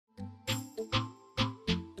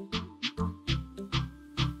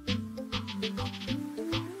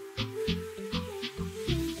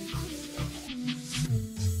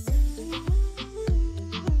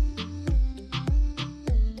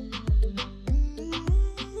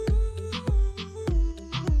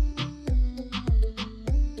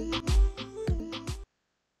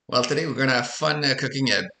Well, today we're gonna have fun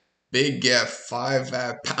cooking a big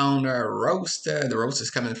 5 pound roast. The roast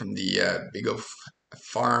is coming from the Big O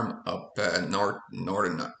farm up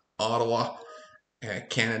northern Ottawa,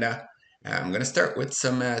 Canada. I'm gonna start with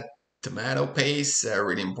some tomato paste.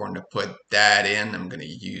 Really important to put that in. I'm gonna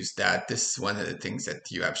use that. This is one of the things that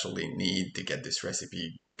you absolutely need to get this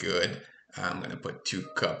recipe good. I'm gonna put 2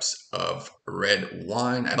 cups of red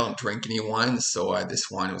wine. I don't drink any wine, so this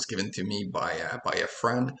wine was given to me by a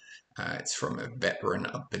friend. It's from a veteran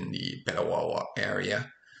up in the Petawawa area.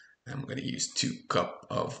 I'm going to use 2 cups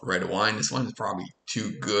of red wine. This one is probably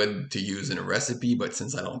too good to use in a recipe, but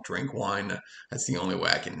since I don't drink wine, that's the only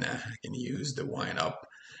way I can use the wine up.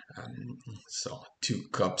 So 2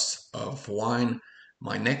 cups of wine.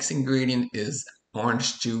 My next ingredient is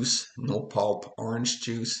orange juice, no pulp orange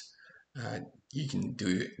juice. You can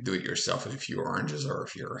do it yourself with a few oranges, or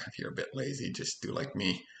if you're a bit lazy, just do like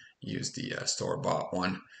me. Use the store-bought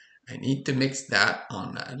one. I need to mix that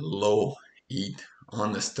on a low heat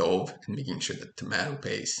on the stove and making sure the tomato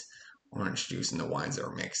paste, orange juice, and the wines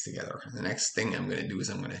are mixed together. And the next thing I'm going to do is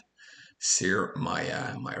I'm going to sear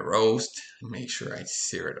my roast. Make sure I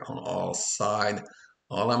sear it on all sides.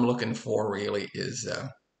 All I'm looking for really is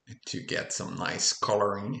to get some nice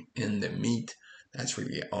coloring in the meat. That's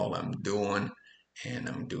really all I'm doing. And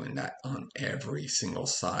I'm doing that on every single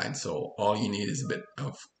side. So all you need is a bit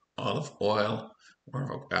of olive oil or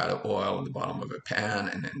avocado oil at the bottom of a pan,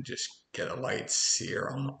 and then just get a light sear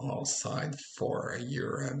on all sides for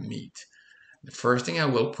your meat. The first thing I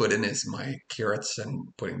will put in is my carrots. I'm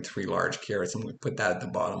putting 3 large carrots. I'm going to put that at the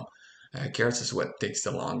bottom. Carrots is what takes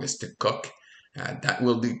the longest to cook. That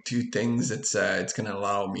will do 2 things. It's going to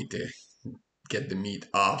allow me to get the meat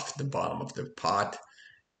off the bottom of the pot,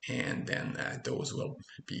 and then those will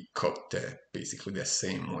be cooked basically the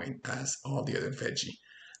same way as all the other veggie.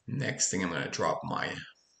 Next thing, I'm going to drop my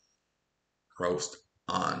roast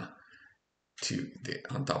on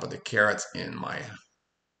top of the carrots in my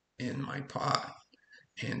pot,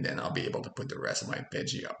 and then I'll be able to put the rest of my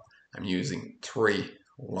veggie up. I'm using 3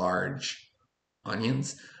 large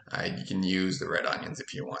onions. You can use the red onions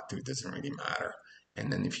if you want to. It doesn't really matter.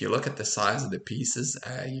 And then if you look at the size of the pieces,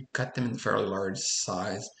 you cut them in fairly large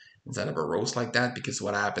size instead of a roast like that, because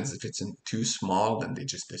what happens if it's too small, then they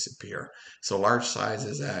just disappear. So large size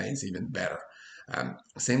is even better.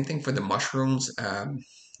 Same thing for the mushrooms.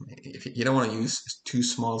 If you don't want to use too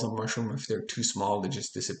small of a mushroom, if they're too small, they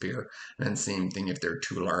just disappear. And then same thing if they're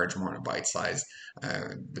too large, more in a bite size.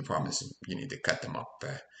 The problem is you need to cut them up,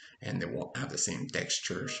 and they won't have the same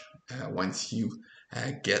textures once you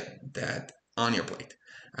get that on your plate.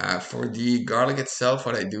 For the garlic itself,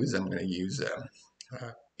 what I do is I'm going to use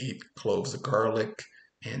 8 cloves of garlic,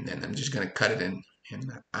 and then I'm just going to cut it in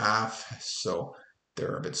half, so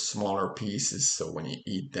they're a bit smaller pieces, so when you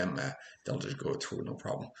eat them, they'll just go through no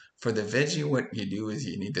problem. For the veggie, what you do is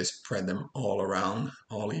you need to spread them all around,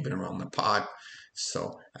 all even around the pot,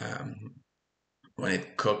 so when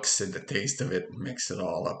it cooks, the taste of it, mix it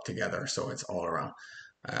all up together, so it's all around.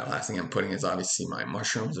 Last thing I'm putting is obviously my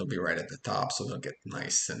mushrooms. Will be right at the top, so they'll get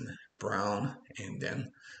nice and brown, and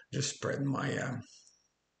then just spread my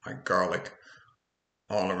garlic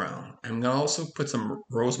all around. I'm gonna also put some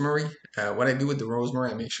rosemary. What I do with the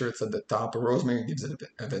rosemary, I make sure it's at the top. The rosemary gives it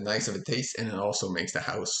a nice of a taste, and it also makes the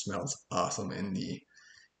house smells awesome in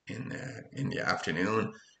the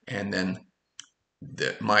afternoon. And then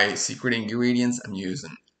my secret ingredients, I'm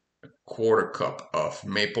using a 1/4 cup of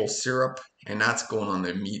maple syrup, and that's going on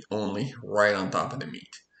the meat only, right on top of the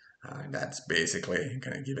meat. That's basically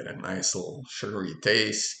gonna give it a nice little sugary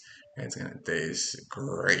taste. It's gonna taste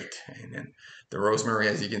great. And then the rosemary,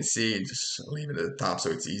 as you can see, just leave it at the top so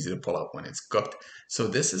it's easy to pull out when it's cooked. So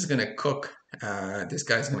this is gonna cook. This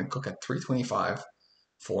guy's gonna cook at 325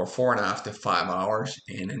 for 4.5 to 5 hours,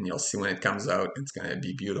 and then you'll see when it comes out, it's gonna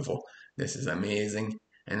be beautiful. This is amazing.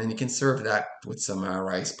 And then you can serve that with some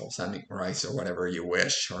rice, balsamic rice, or whatever you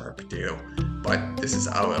wish, or a potato. But this is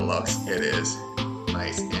how it looks. It is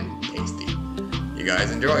nice and tasty. You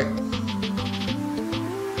guys enjoy.